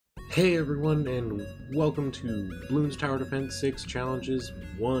Hey everyone, and welcome to Bloons Tower Defense 6 Challenges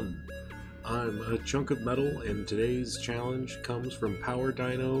 1. I'm Achunkofmetal, and today's challenge comes from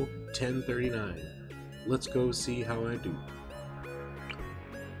PowerDino 1039. Let's go see how I do.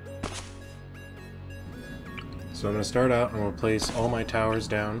 So I'm going to start out, I'm going to place all my towers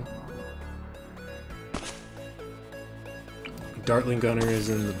down. Dartling Gunner is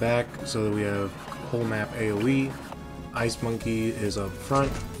in the back, so that we have whole map AoE. Ice Monkey is up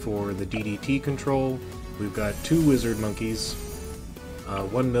front for the DDT control. We've got two Wizard Monkeys,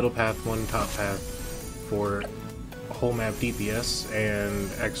 one middle path, one top path for whole map DPS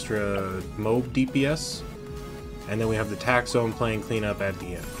and extra MOB DPS. And then we have the Tac Zone playing cleanup at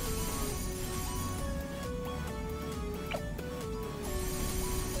the end.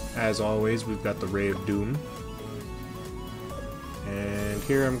 As always, we've got the Ray of Doom. And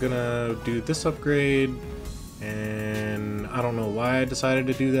here I'm gonna do this upgrade. And I don't know why I decided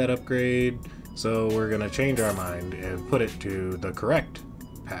to do that upgrade, so we're gonna change our mind and put it to the correct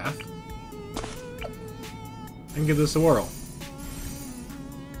path and give this a whirl.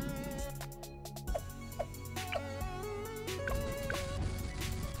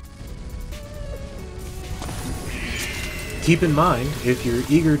 Keep in mind, if you're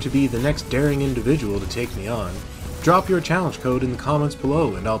eager to be the next daring individual to take me on, drop your challenge code in the comments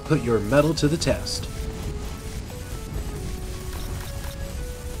below and I'll put your mettle to the test.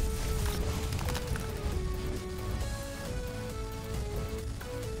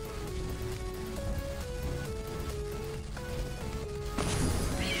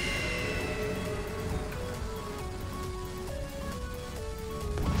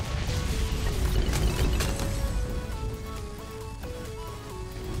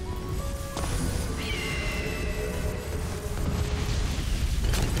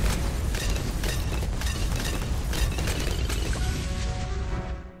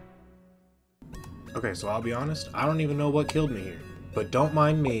 Okay, so I'll be honest, I don't even know what killed me here. But don't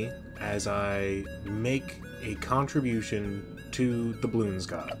mind me as I make a contribution to the Bloons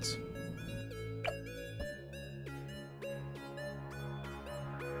gods.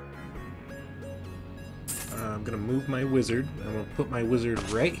 I'm gonna move my wizard. I'm gonna put my wizard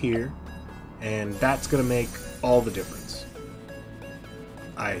right here, and that's gonna make all the difference.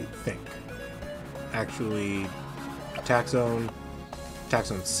 I think. Actually, Tac Zone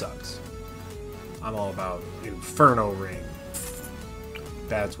sucks. I'm all about Inferno Ring.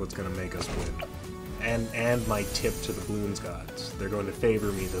 That's what's gonna make us win. And my tip to the Bloons gods. They're going to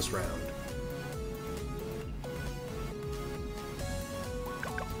favor me this round.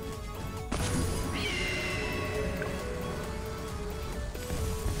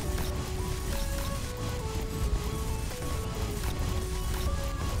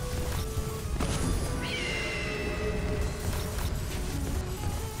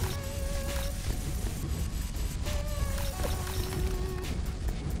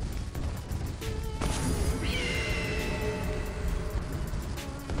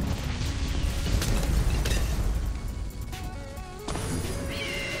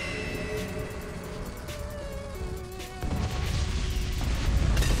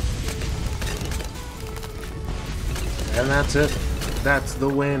 And that's it. That's the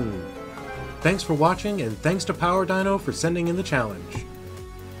win. Thanks for watching, and thanks to PowerDino for sending in the challenge.